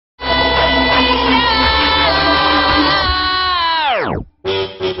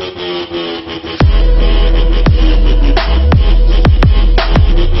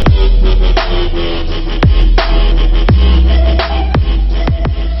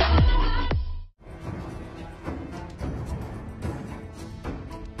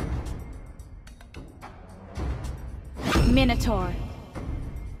Minotaur.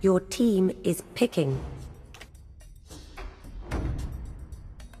 Your team is picking.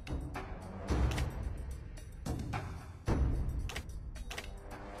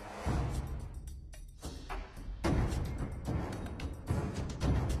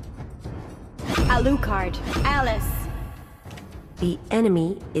 Alucard. Alice. The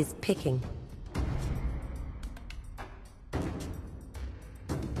enemy is picking.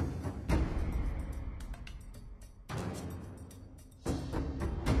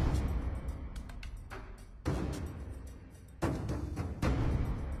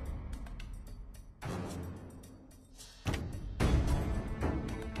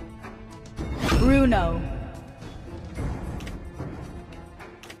 Bruno.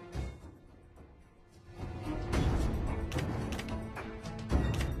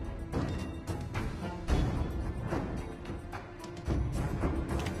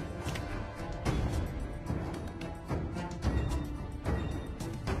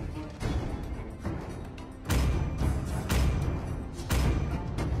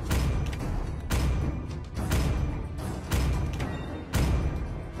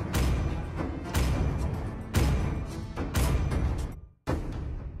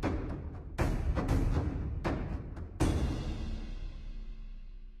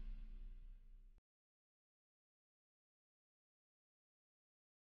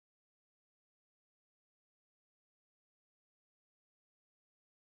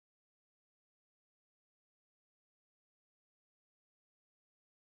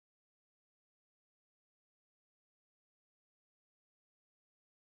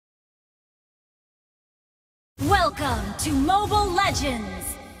 Welcome to Mobile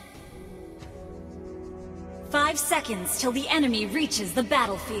Legends! 5 seconds till the enemy reaches the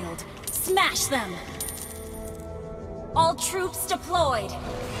battlefield. Smash them! All troops deployed!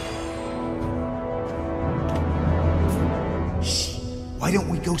 Shh! Why don't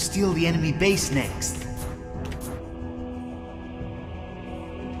we go steal the enemy base next?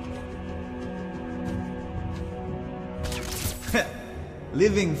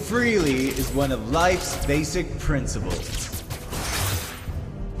 Living freely is one of life's basic principles.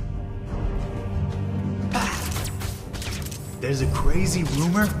 There's a crazy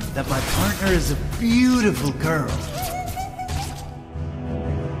rumor that my partner is a beautiful girl.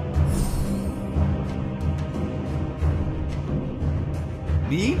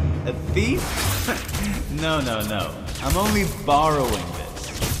 Me? A thief? No, no, no. I'm only borrowing this.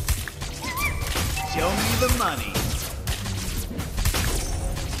 Show me the money.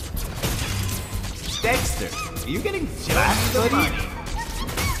 Dexter, are you getting fat, buddy? Money.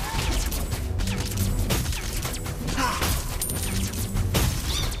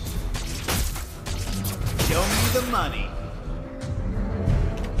 Show me the money.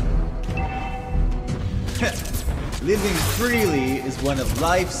 Living freely is one of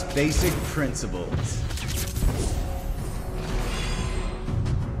life's basic principles.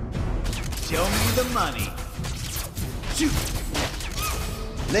 Show me the money. Shoot!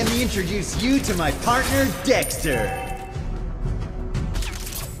 Let me introduce you to my partner, Dexter.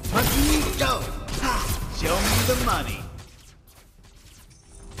 Monkey, go! Ha! Show me the money.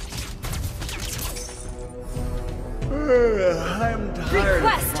 I'm tired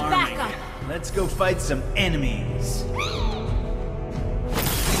Request of farming. backup. Let's go fight some enemies.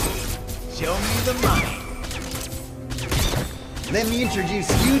 Show me the money. Let me introduce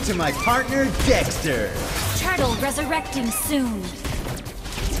you to my partner, Dexter. Turtle resurrecting soon.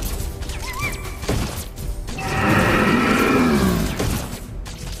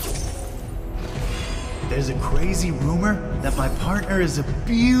 There's a crazy rumor that my partner is a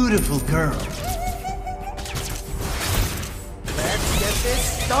beautiful girl. Let's get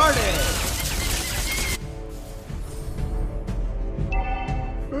this started.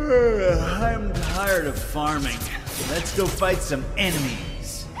 I'm tired of farming. Let's go fight some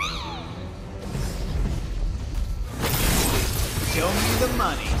enemies. Show me the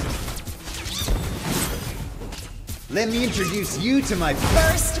money. Let me introduce you to my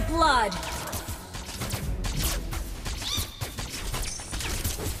First blood.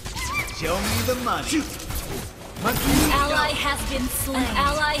 Show me the money. An ally has been slain. An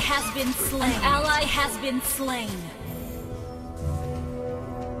ally has been slain. An ally has been slain.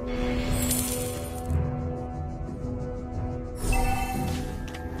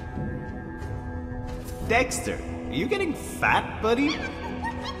 Dexter, are you getting fat, buddy?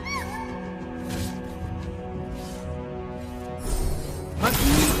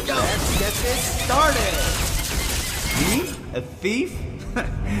 Monkey, go! Let's get this started! Me? A thief?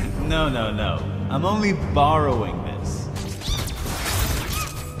 No, no, no. I'm only borrowing this.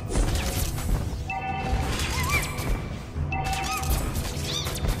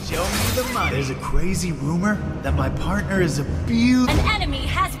 the money. There's a crazy rumor that my partner is a beautiful... An enemy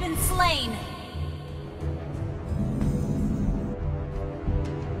has been slain.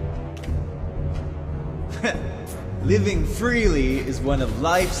 Living freely is one of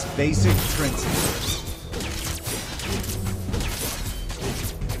life's basic principles.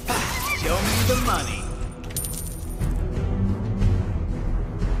 Show me the money.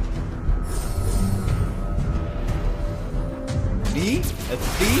 Me? A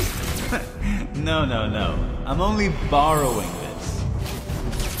thief? No, no, no. I'm only borrowing this.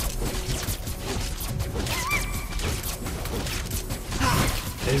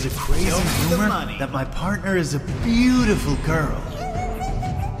 There's a crazy rumor that my partner is a beautiful girl.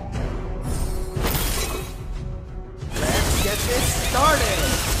 Let's get this started!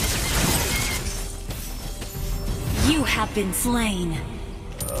 You have been slain.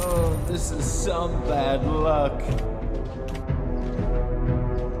 Oh, this is some bad luck.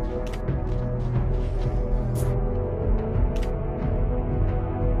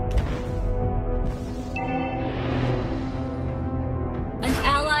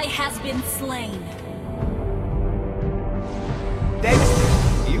 Has been slain. Dexter,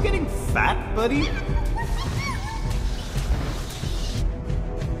 are you getting fat, buddy?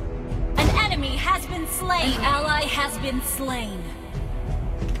 An enemy has been slain. An ally has been slain.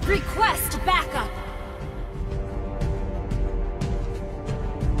 Request backup.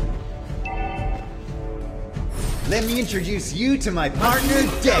 Let me introduce you to my partner,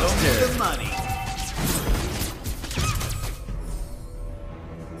 Dexter. The money.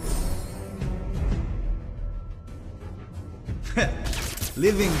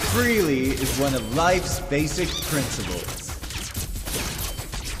 Living freely is one of life's basic principles.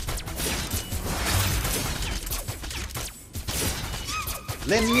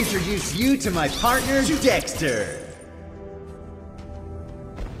 Let me introduce you to my partner, Dexter.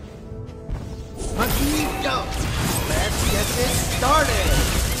 Monkey, go! Let's get this started!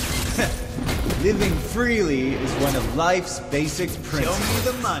 Living freely is one of life's basic principles. Show me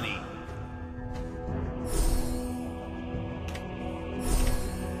the money.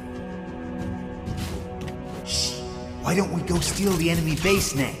 Why don't we go steal the enemy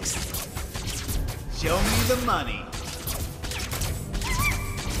base next? Show me the money.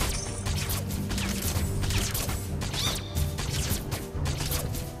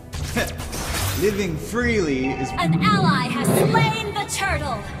 Living freely is... An ally has slain the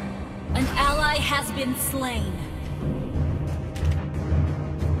turtle! An ally has been slain.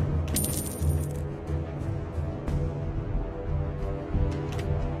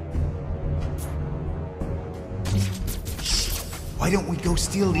 Why don't we go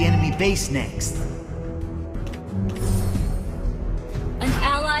steal the enemy base next? An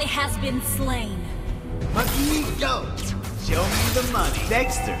ally has been slain. Monkey, go! Show me the money.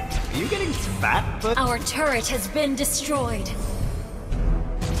 Dexter, are you getting fat, but... Our turret has been destroyed.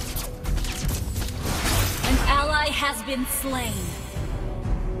 An ally has been slain.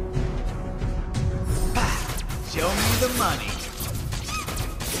 Show me the money.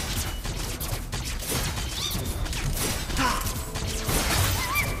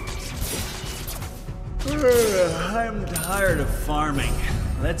 I'm tired of farming.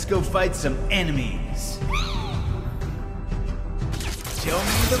 Let's go fight some enemies. Show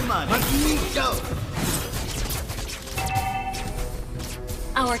me the money. Monkey, go!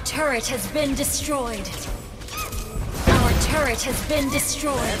 Our turret has been destroyed. Our turret has been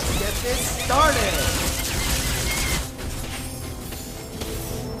destroyed. Let's get this started.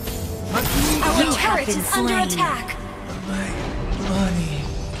 Monkey, our turret is under attack. My money.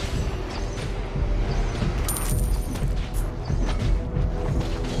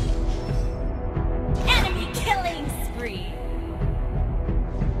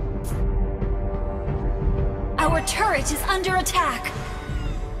 Our turret is under attack!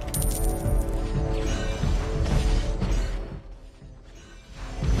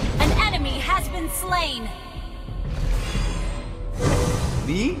 An enemy has been slain!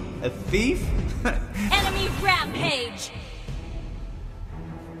 Me? A thief? Enemy rampage!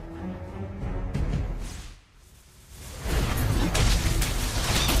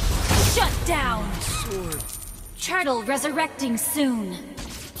 Shut down! Sword. Turtle resurrecting soon.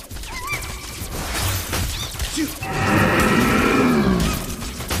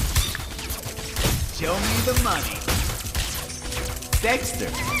 Show me the money. Dexter,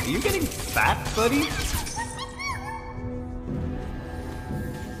 are you getting fat, buddy?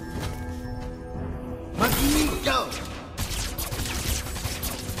 Monkey, go!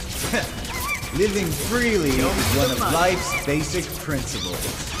 Living freely is one of life's basic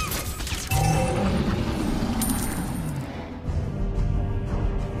principles.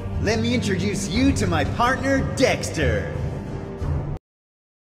 Let me introduce you to my partner, Dexter.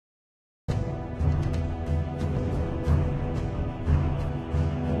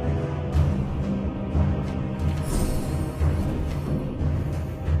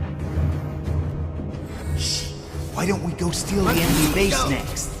 Shh. Why don't we go steal the enemy base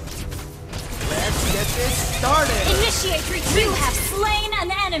next? Let's get this started! Initiate retreat! You have slain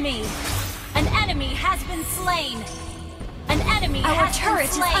an enemy! An enemy has been slain! An enemy Our turret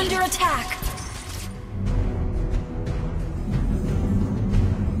is under attack!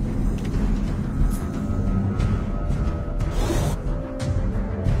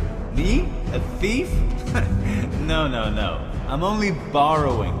 Me? A thief? No, no, no. I'm only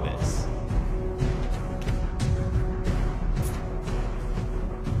borrowing this.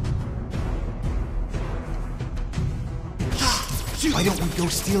 Why don't we go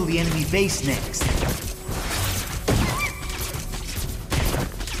steal the enemy base next?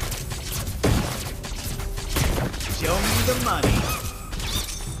 Show me the money.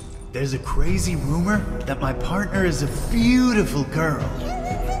 There's a crazy rumor that my partner is a beautiful girl.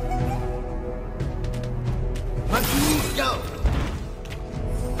 Monkey, go!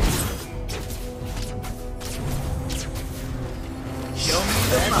 Show me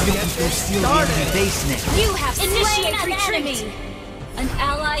the Why money. don't we go steal the enemy base next? You have slain an enemy! An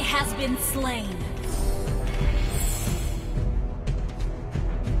ally has been slain.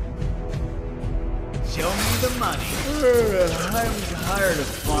 Show me the money. I'm tired of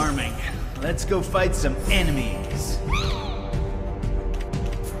farming. Let's go fight some enemies.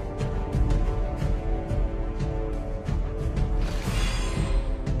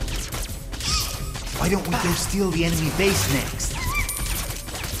 Why don't we go steal the enemy base next?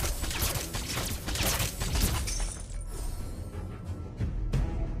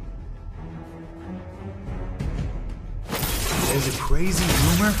 There's a crazy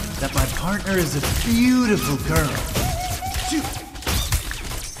rumor that my partner is a beautiful girl.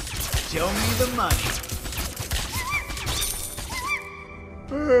 Show me the money.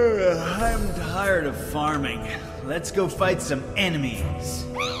 I'm tired of farming. Let's go fight some enemies.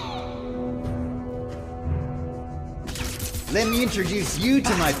 Let me introduce you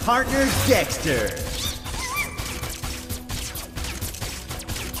to my partner, Dexter.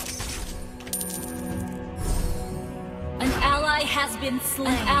 An ally has been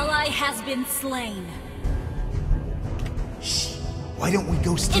slain. An ally has been slain. Why don't we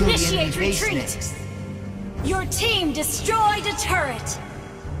go steal the enemy Initiate base retreat! next? Your team destroyed a turret!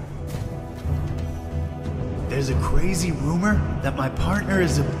 There's a crazy rumor that my partner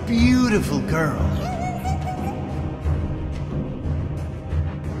is a beautiful girl.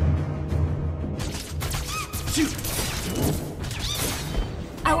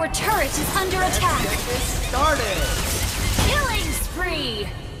 Our turret is under attack! Get this started. Killing spree!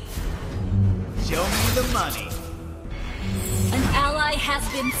 Show me the money. An ally has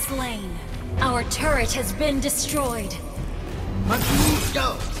been slain. Our turret has been destroyed. Monkey,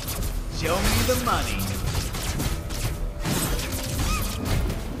 go. Show me the money.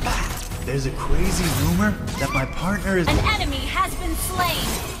 There's a crazy rumor that my partner is... An enemy has been slain!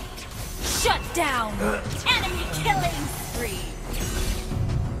 Shut down! Enemy killing spree!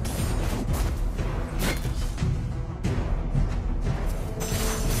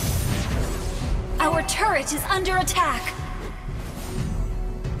 Our turret is under attack!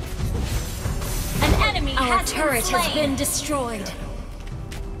 An enemy has been destroyed.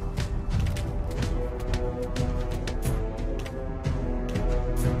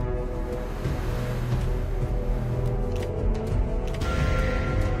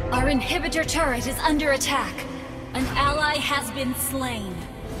 Our inhibitor turret is under attack. An ally has been slain.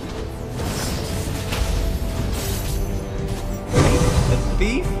 A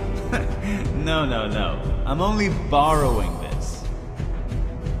thief? No, no, no. I'm only borrowing this.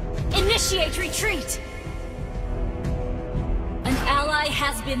 Initiate retreat! An ally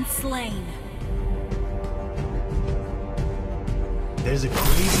has been slain. There's a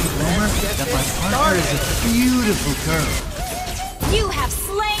crazy rumor that my partner is a beautiful girl. You have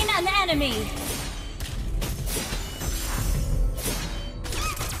slain an enemy!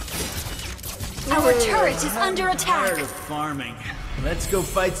 Our turret is under Tired attack! of farming. Let's go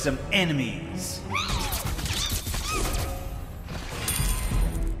fight some enemies.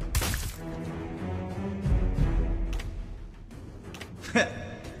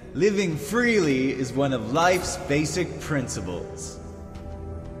 Living freely is one of life's basic principles.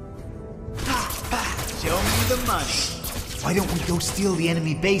 Show me the money. Why don't we go steal the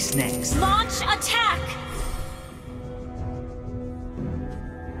enemy base next? Launch attack!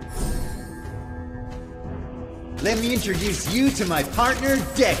 Let me introduce you to my partner,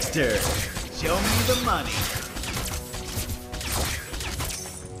 Dexter. Show me the money.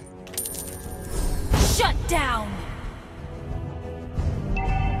 Shut down!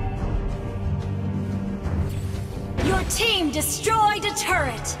 Your team destroyed a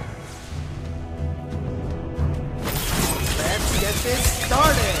turret! Let's get this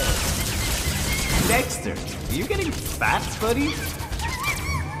started! Dexter, are you getting fat, buddy?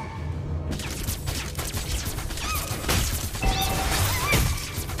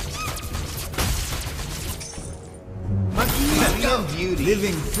 Money and beauty.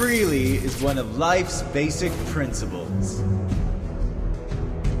 Living freely is one of life's basic principles.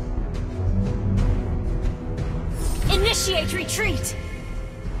 Initiate retreat!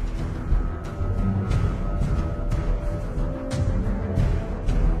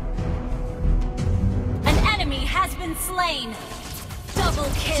 An enemy has been slain! Double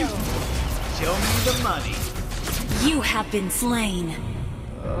kill! Show me the money. You have been slain!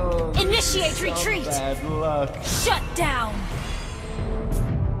 Initiate retreat! Bad luck. Shut down!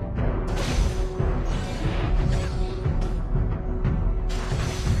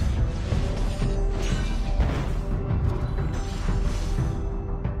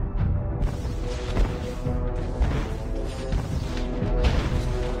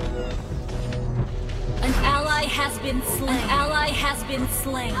 An ally has been slain. An ally has been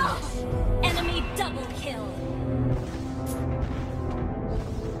slain. Enemy double kill.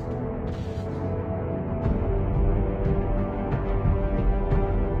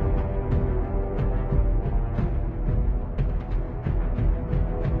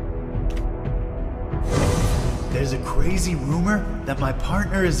 There's a crazy rumor that my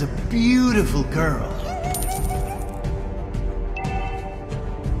partner is a beautiful girl.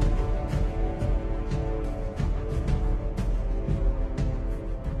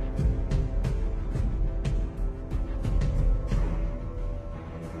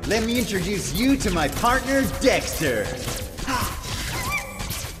 Let me introduce you to my partner, Dexter.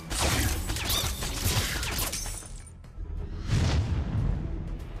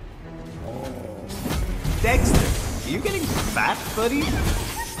 Dexter, are you getting fat, buddy?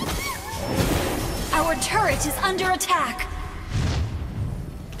 Our turret is under attack.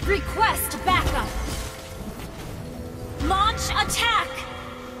 Request backup. Launch attack.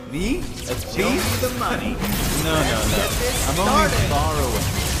 Me? A thief? The money. No. I'm only borrowing.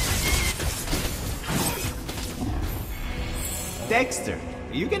 Dexter,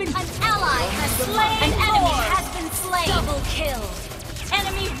 are you getting... An ally has slain. An enemy has been slain. Double kill.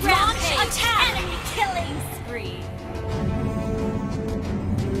 Enemy rampage. Launch attack. Enemy killing spree.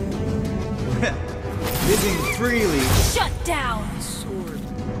 Living freely. Shut down.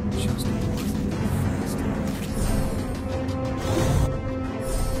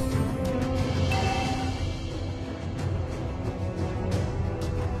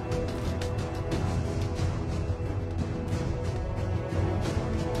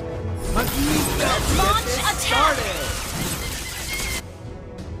 Launch attack!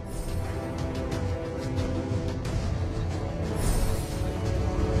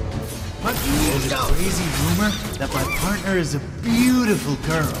 There's a crazy rumor that my partner is a beautiful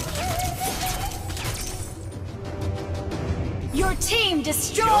girl. Your team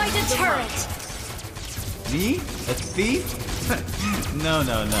destroyed a turret! Me? A thief? No.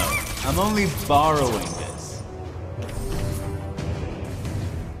 I'm only borrowing this.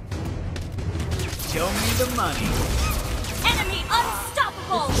 Show me the money. Enemy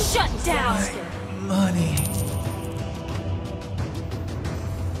unstoppable! Shut down! Money.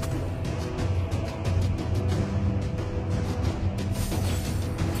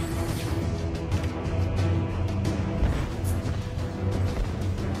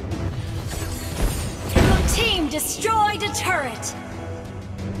 Your team destroyed a turret!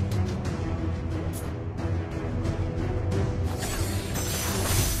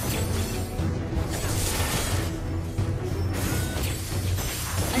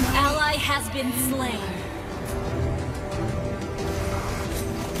 An ally has been slain.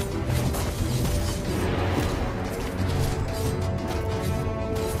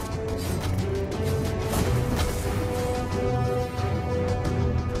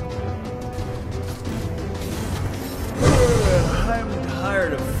 I'm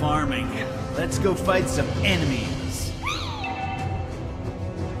tired of farming. Let's go fight some enemies.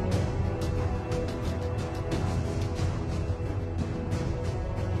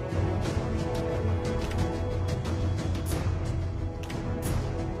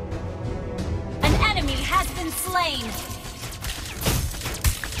 An enemy has been slain.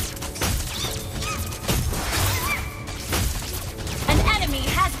 An enemy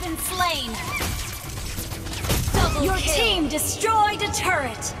has been slain. Your team destroyed a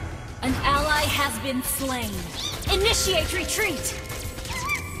turret. An ally has been slain. Initiate retreat.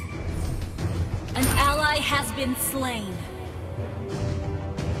 An ally has been slain.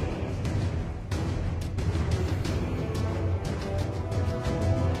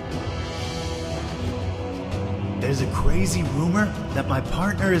 There's a crazy rumor that my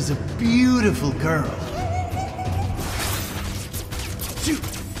partner is a beautiful girl. Shoot!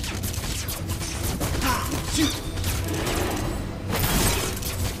 Shoot!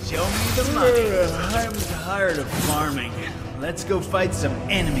 Show me the money. I'm tired of farming. Let's go fight some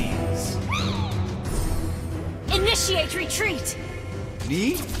enemies. Initiate retreat.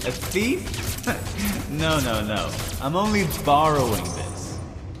 Me? A thief? No, no, no. I'm only borrowing this.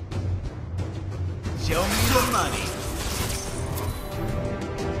 Show me the money.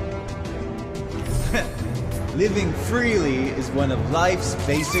 Living freely is one of life's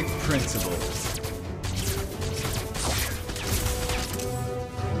basic principles.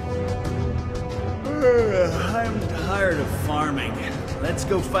 I'm tired of farming. Let's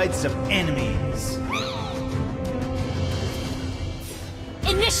go fight some enemies.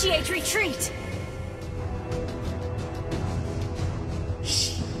 Initiate retreat.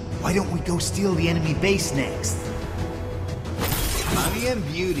 Shh! Why don't we go steal the enemy base next? Money and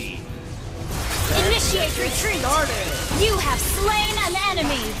beauty. Initiate retreat. You have slain an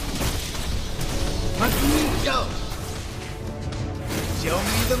enemy. Go. Show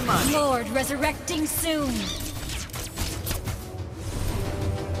me the money. Lord resurrecting soon.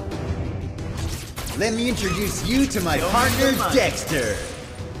 Let me introduce you to my partner, Dexter.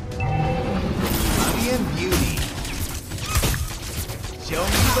 Money and beauty. Show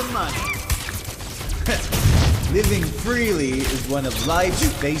me the money. Living freely is one of life's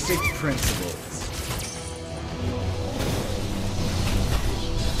basic principles.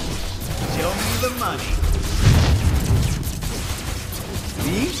 Show me the money.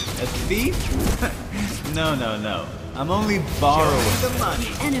 Me? A thief? No, no, no. I'm only borrowing the money.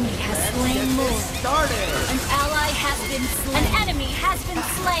 Enemy has slain Lord. An ally has been slain. An enemy has been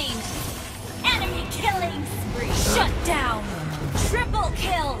slain. Enemy killing spree. Shut down. Triple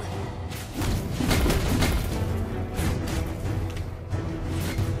kill.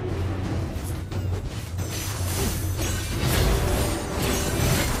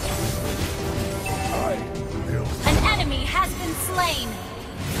 An enemy has been slain.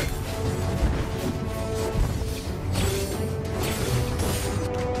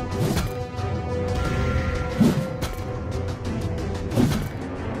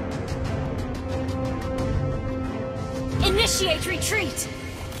 Initiate retreat!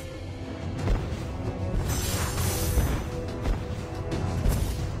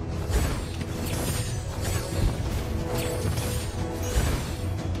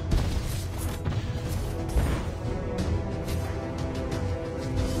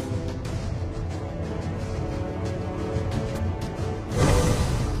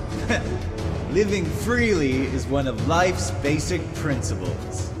 Living freely is one of life's basic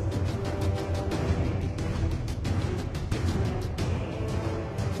principles.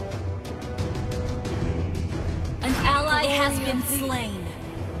 An ally has been slain.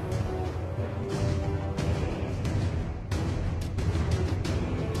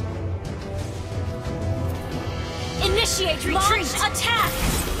 Initiate retreat! Launch attack!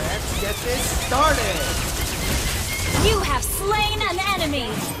 Let's get this started! You have slain an enemy!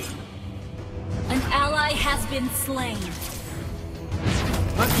 An ally has been slain.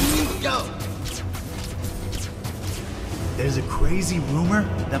 Go! There's a crazy rumor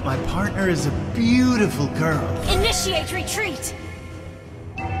that my partner is a beautiful girl. Initiate retreat!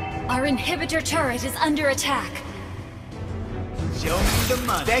 Our inhibitor turret is under attack. Show me the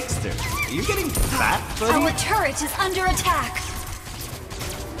money. Dexter, are you getting fat, buddy? Our turret is under attack.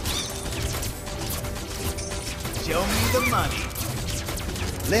 Show me the money.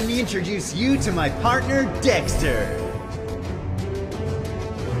 Let me introduce you to my partner, Dexter.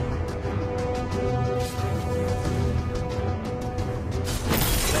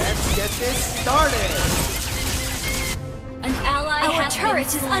 Let's get this started. An ally Our has turret been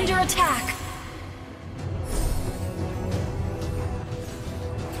is slain. under attack.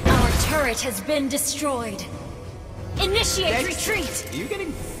 Our turret has been destroyed. Initiate retreat! Are you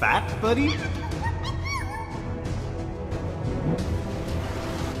getting fat, buddy?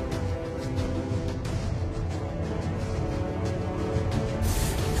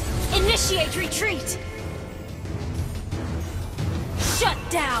 Initiate retreat! Shut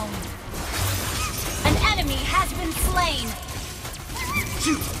down! An enemy has been slain!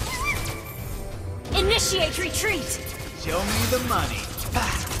 Shoot! Initiate retreat! Show me the money.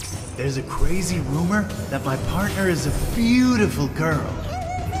 There's a crazy rumor that my partner is a beautiful girl.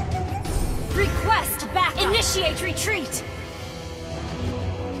 Request back. Initiate retreat.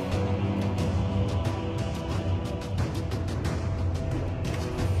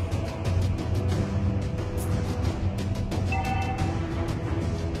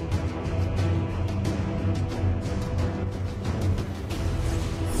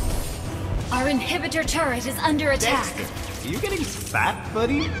 Our inhibitor turret is under attack. Dexter, are you getting fat,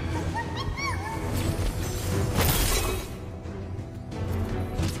 buddy?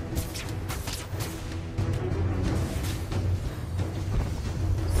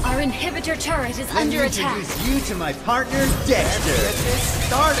 Our inhibitor turret is under attack. Introduce you to my partner, Dexter. Let's get this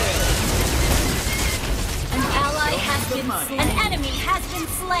started. An ally has been slain. An enemy has been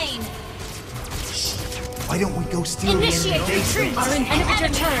slain. Why don't we go steal Initiate the enemy base? retreat. Our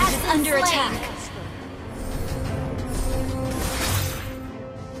inhibitor turret is under attack.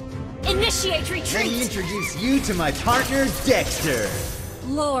 Initiate Let me retreat. introduce you to my partner, Dexter.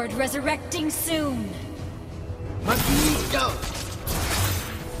 Lord resurrecting soon. Monkey, go.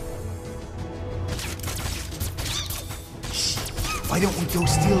 Why don't we go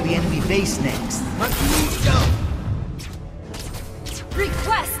steal the enemy base next? Monkey, go.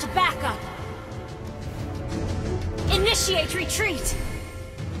 Request backup. Initiate retreat.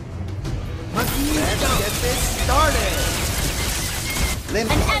 Monkey, let's get this started.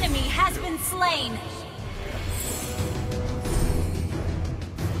 An enemy has been slain.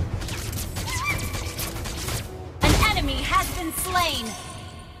 An enemy has been slain.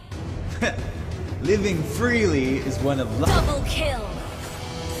 Living freely is one of life. Double kill.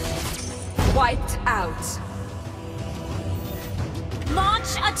 Wiped out.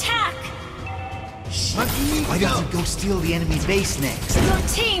 Launch attack. Monkey, Why don't we go steal the enemy base next? Your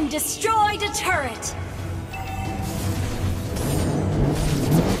team destroyed a turret.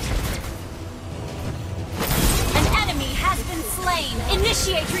 An enemy has been slain.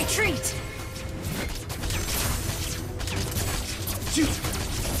 Initiate retreat. Shoot.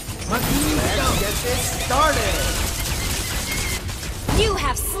 Monkey, let's get this started. You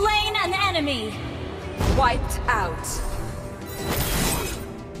have slain an enemy. Wiped out.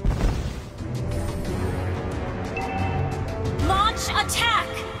 Launch attack.